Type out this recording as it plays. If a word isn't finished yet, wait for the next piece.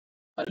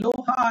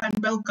Aloha and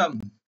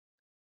welcome.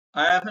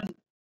 I haven't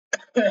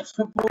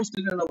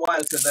posted in a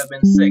while because I've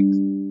been sick.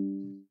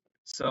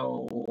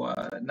 So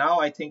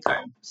now I think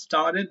I've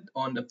started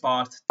on the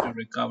path to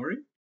recovery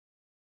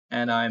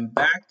and I'm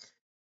back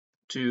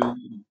to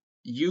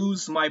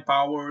use my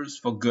powers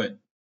for good.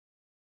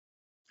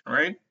 All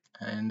right.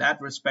 And in that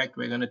respect,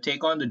 we're going to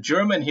take on the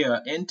German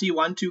here,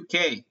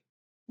 NT12K.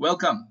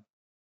 Welcome.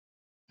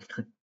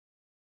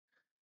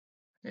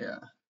 Yeah.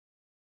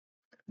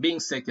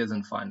 Being sick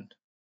isn't fun.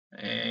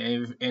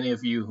 If any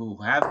of you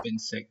who have been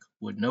sick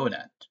would know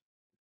that.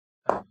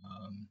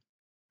 Um,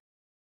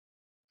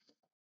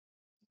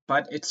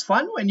 but it's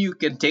fun when you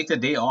can take a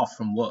day off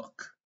from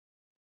work,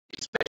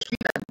 especially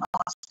that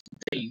last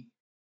day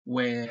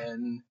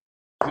when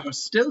you're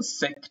still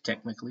sick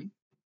technically,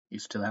 you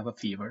still have a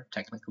fever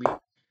technically,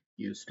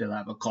 you still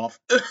have a cough.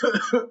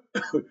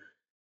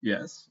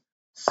 Yes.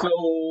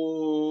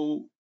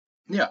 So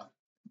yeah,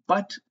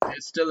 but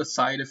there's still a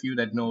side of you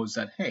that knows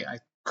that hey, I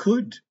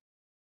could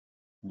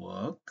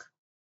work,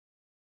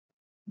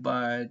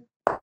 but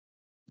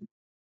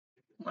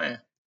eh,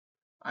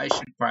 I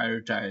should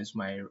prioritize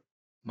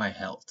my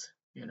health.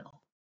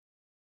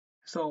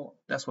 So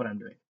that's what I'm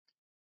doing.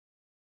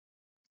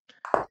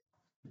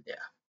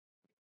 Yeah,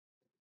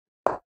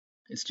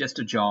 it's just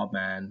a job,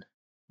 man.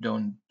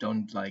 Don't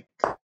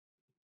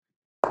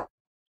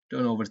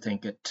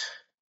overthink it.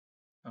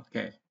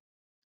 Okay.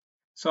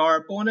 So our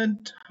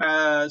opponent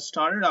has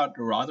started out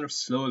rather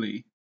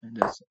slowly in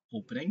this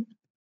opening,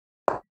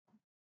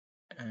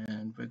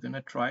 and we're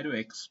gonna try to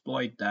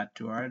exploit that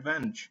to our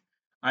advantage.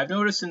 I've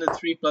noticed in the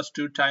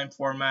 3+2 time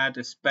format,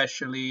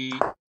 especially,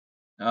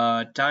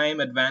 time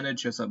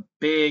advantage is a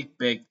big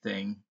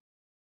thing.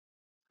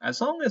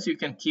 As long as you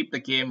can keep the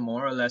game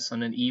more or less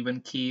on an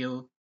even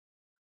keel,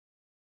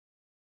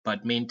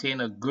 but maintain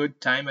a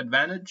good time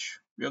advantage,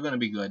 you're gonna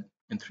be good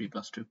in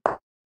 3+2.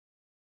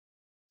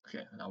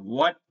 Okay, now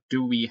what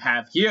do we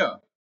have here?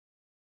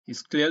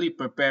 He's clearly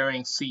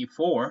preparing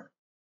c4,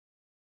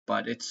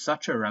 but it's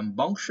such a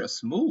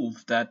rambunctious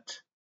move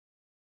that,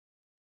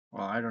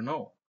 well, I don't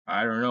know.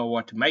 I don't know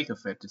what to make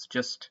of it. It's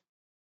just,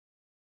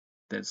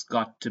 there's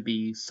got to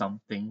be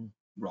something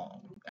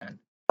wrong. And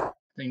I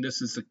think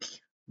this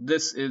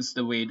is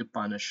the way to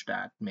punish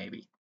that,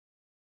 maybe.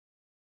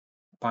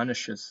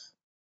 Punish is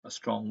a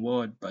strong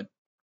word, but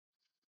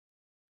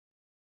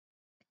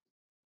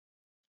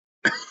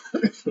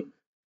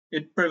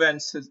it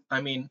prevents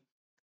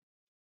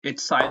it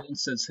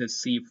silences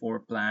his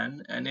c4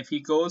 plan. And if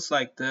he goes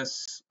like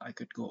this, I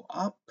could go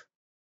up,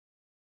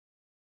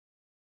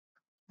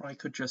 or I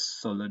could just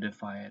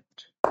solidify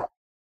it.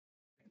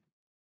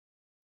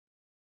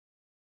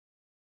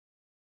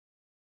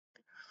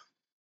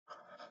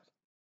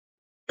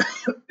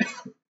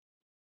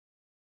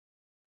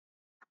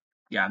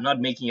 Yeah, I'm not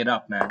making it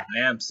up, man. I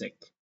am sick.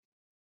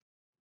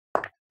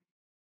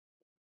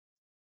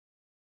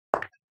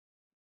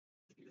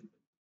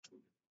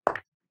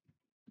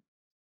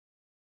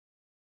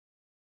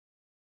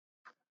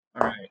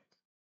 All right.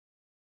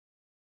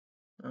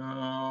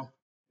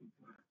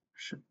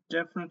 Should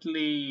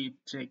definitely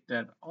take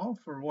that off,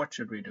 or what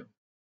should we do?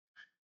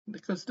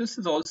 Because this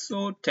is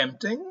also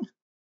tempting,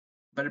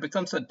 but it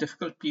becomes a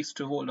difficult piece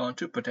to hold on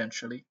to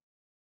potentially.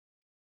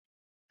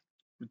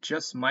 It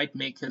just might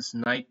make his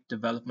knight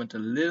development a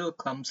little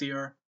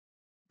clumsier,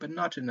 but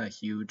not in a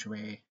huge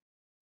way.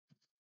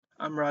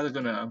 I'm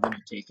gonna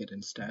take it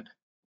instead.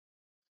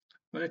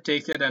 I'm gonna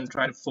take it and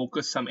try to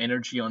focus some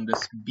energy on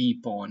this B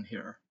pawn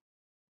here.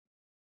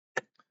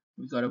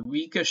 We got a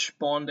weakish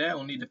pawn there,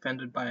 only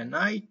defended by a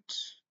knight.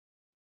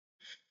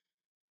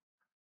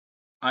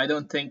 I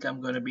don't think I'm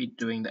gonna be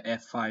doing the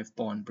f5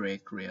 pawn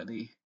break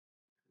really.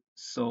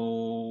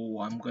 So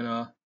I'm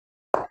gonna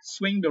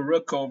swing the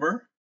rook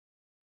over.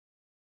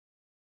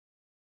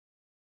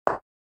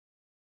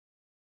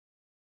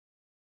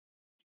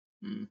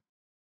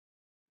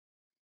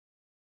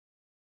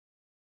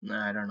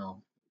 Nah, I don't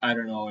know. I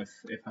don't know if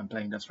I'm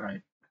playing this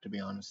right, to be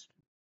honest.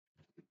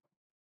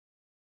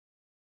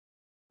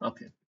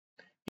 Okay.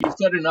 He's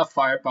got enough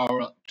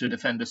firepower to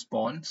defend this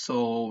pawn,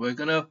 so we're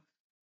gonna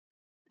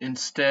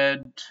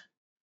instead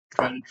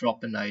try to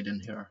drop a knight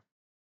in here.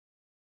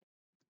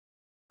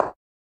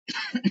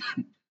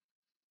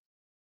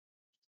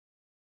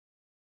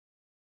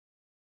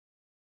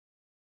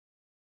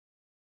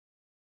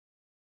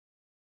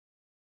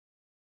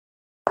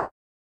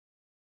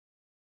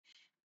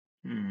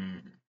 Hmm.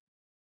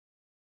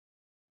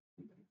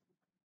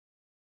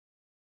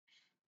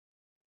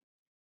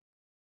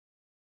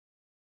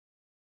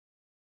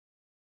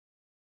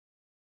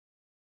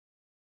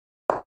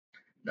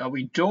 Now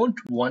we don't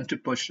want to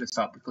push this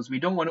up because we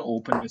don't want to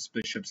open this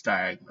bishop's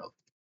diagonal.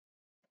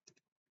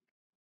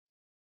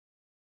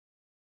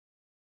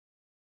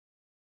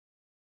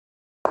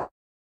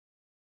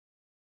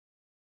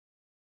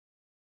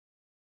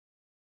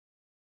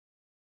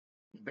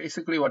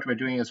 Basically what we're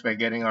doing is we're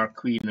getting our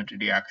queen into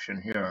the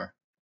action here.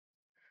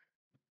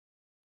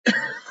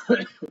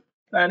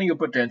 Planning a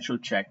potential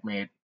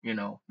checkmate,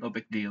 no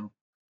big deal.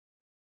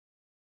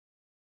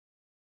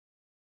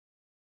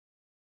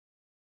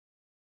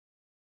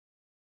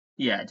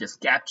 Yeah, just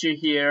capture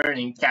here, and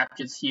he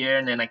captures here,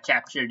 and then I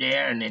capture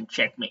there, and then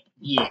checkmate.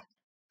 Yeah.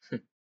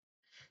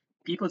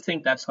 People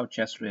think that's how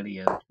chess really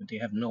is, but they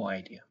have no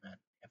idea, man.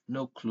 They have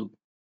no clue.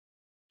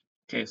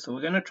 Okay, so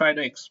we're gonna try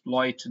to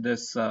exploit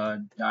this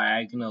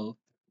diagonal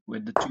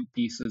with the two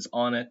pieces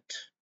on it.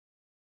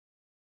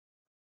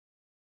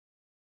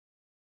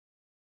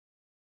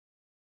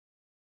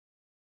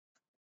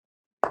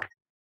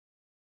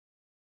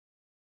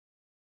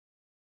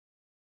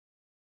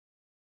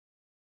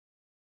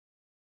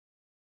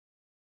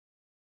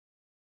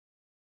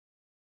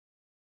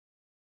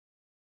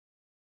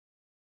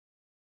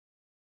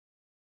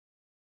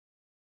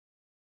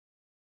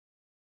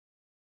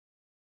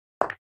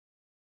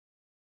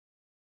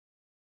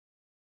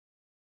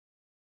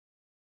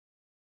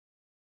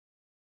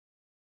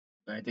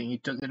 I think he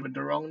took it with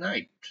the wrong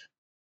knight.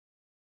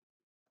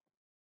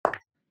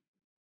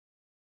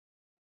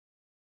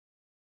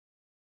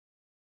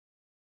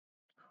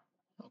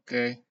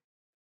 Okay.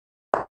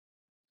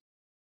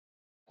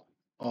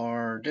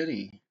 Or did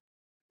he?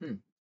 Hmm.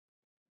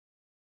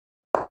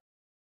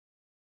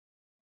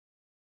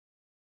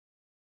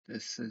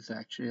 This is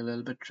actually a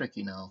little bit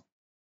tricky now.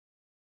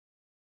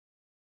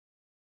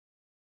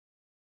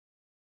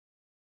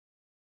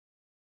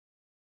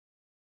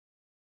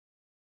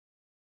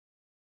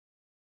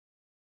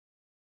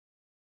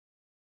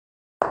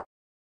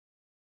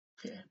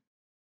 Okay.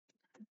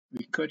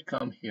 We could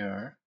come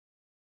here.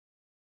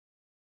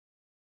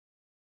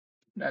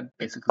 That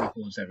basically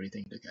holds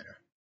everything together.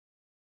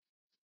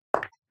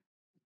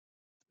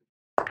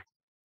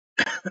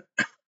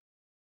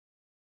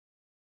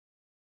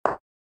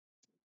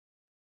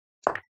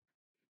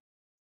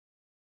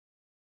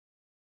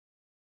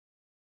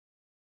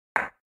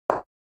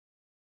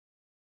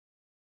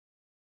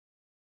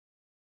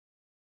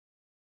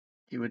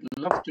 He would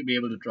love to be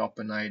able to drop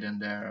a knight in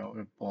there or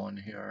a pawn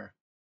here.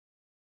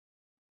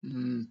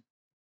 Hmm.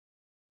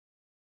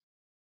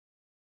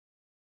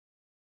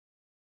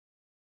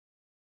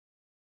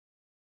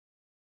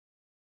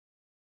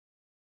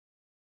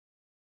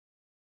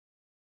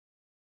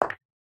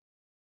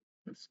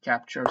 Let's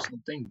capture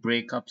something,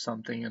 break up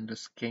something on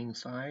this king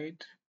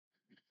side,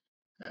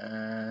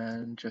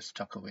 and just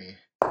tuck away.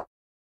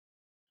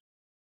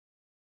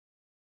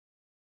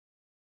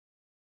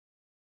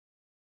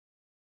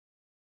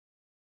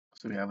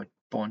 So we have a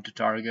pawn to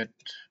target.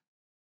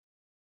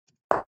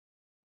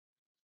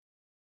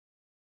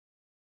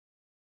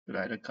 Could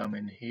either come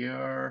in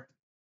here,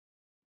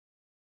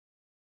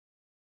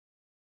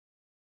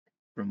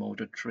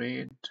 promote a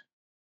trade.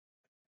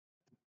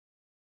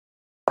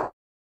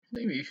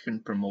 Maybe you can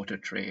promote a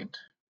trade.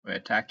 We're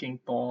attacking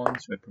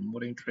pawns, we're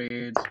promoting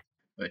trades,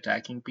 we're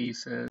attacking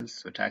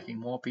pieces, we're attacking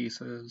more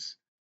pieces.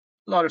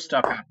 A lot of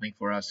stuff happening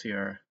for us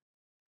here.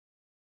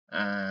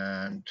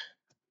 And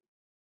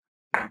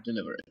we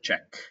deliver a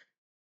check.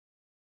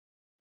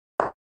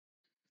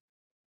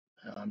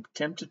 I'm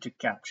tempted to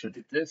capture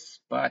this,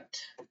 but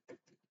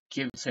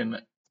gives him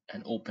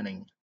an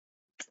opening.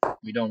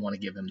 We don't want to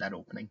give him that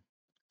opening.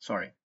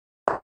 Sorry.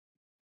 Okay,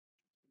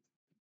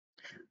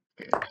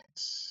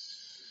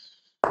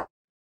 it's a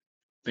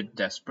bit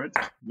desperate.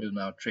 We'll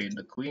now trade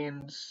the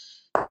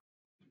queens.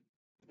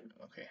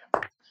 Okay.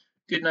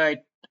 Good night,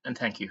 and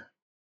thank you.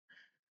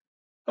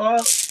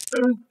 It's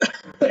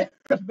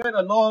been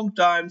a long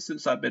time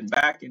since I've been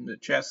back in the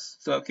chess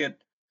circuit.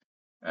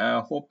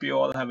 Hope you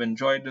all have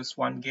enjoyed this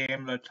one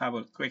game. Let's have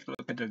a quick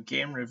look at the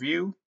game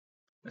review.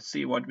 Let's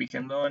see what we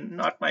can learn.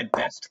 Not my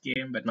best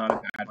game, but not a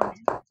bad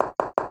one.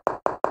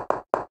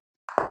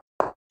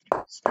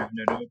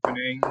 Standard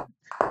opening.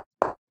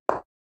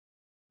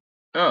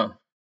 Oh,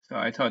 so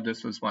I thought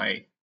this was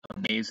my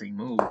amazing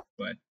move,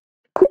 but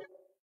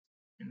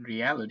in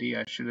reality,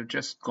 I should have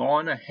just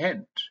gone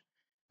ahead.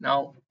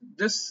 Now,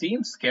 this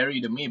seems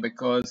scary to me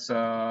because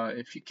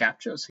if he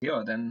captures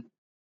here, then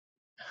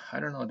I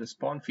don't know, this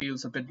pawn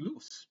feels a bit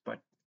loose,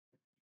 but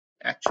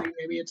actually,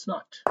 maybe it's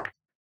not.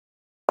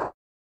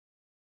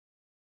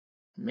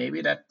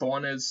 Maybe that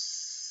pawn is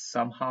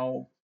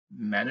somehow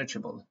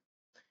manageable.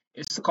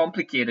 It's a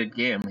complicated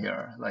game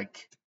here.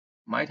 Like,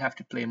 might have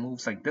to play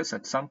moves like this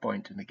at some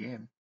point in the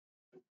game.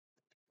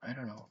 I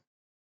don't know.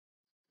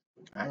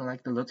 I don't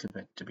like the looks of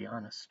it, to be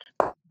honest.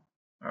 All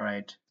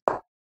right.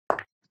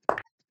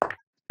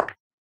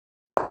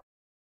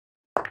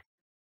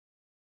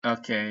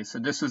 Okay, so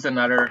this was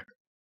another.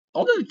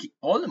 All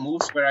the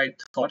moves where I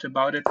thought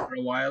about it for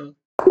a while,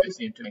 I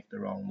seem to make the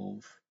wrong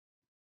move.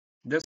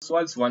 This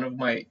was one of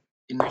my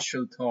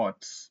initial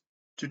thoughts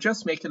to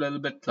just make it a little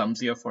bit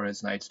clumsier for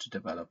his knights to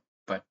develop,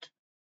 but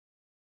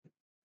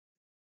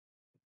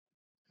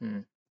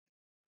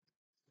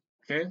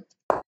okay.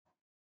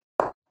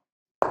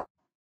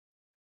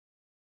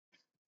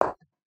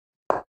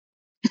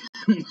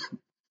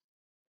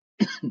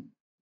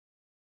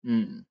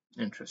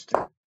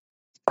 Interesting.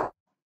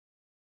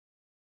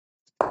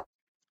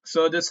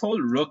 So this whole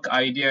rook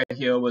idea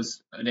here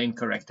was an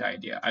incorrect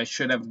idea. I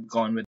should have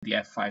gone with the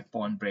f5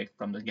 pawn break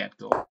from the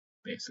get-go,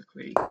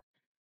 basically.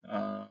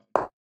 Uh,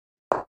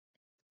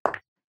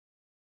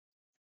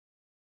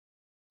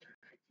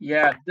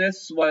 Yeah,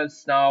 this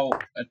was now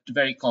a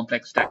very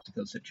complex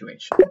tactical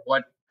situation.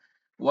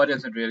 What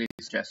is it really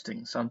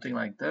suggesting? Something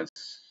like this?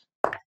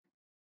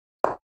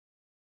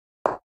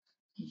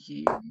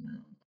 Yeah,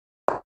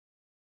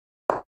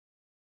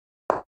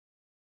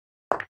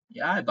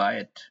 yeah, I buy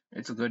it.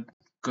 It's a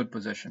good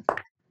position.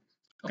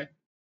 Okay.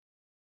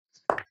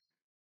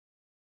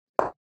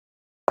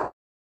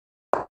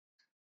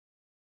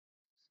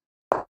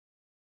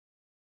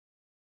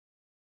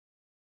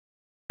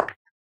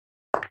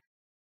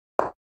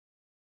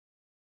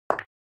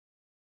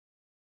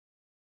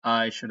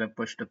 I should have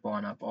pushed the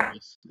pawn up,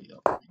 obviously.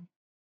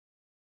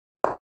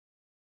 Okay.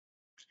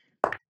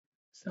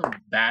 Some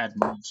bad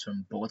moves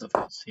from both of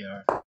us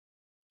here.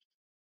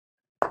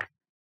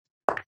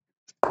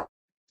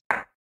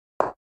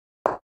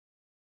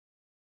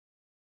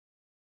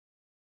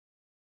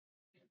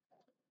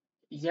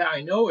 Yeah,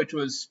 I know it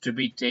was to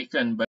be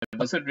taken, but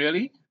was it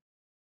really?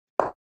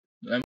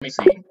 Let me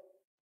see.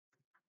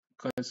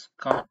 Because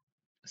can't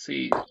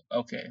see.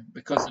 Okay,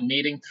 because the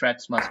mating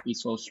threats must be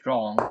so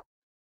strong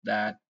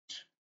that.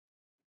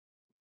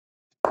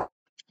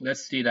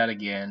 Let's see that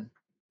again.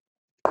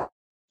 Okay,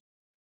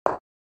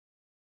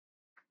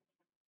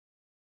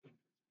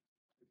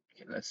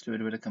 let's do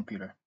it with a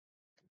computer.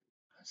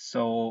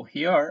 So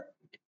here,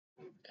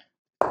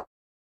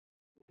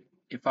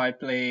 if I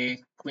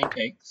play queen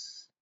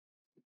takes,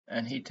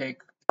 and he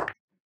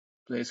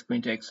plays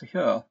queen takes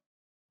here,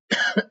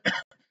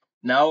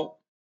 now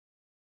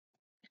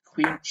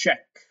queen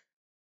check,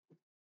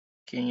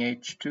 king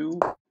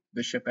h2,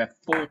 bishop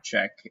f4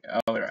 check.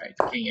 All right,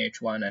 king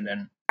h1, and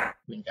then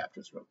queen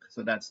captures rook.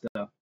 So that's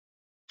the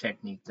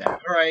technique there. All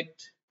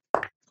right,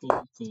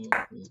 cool.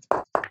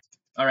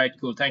 All right,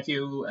 cool. Thank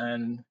you,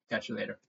 and catch you later.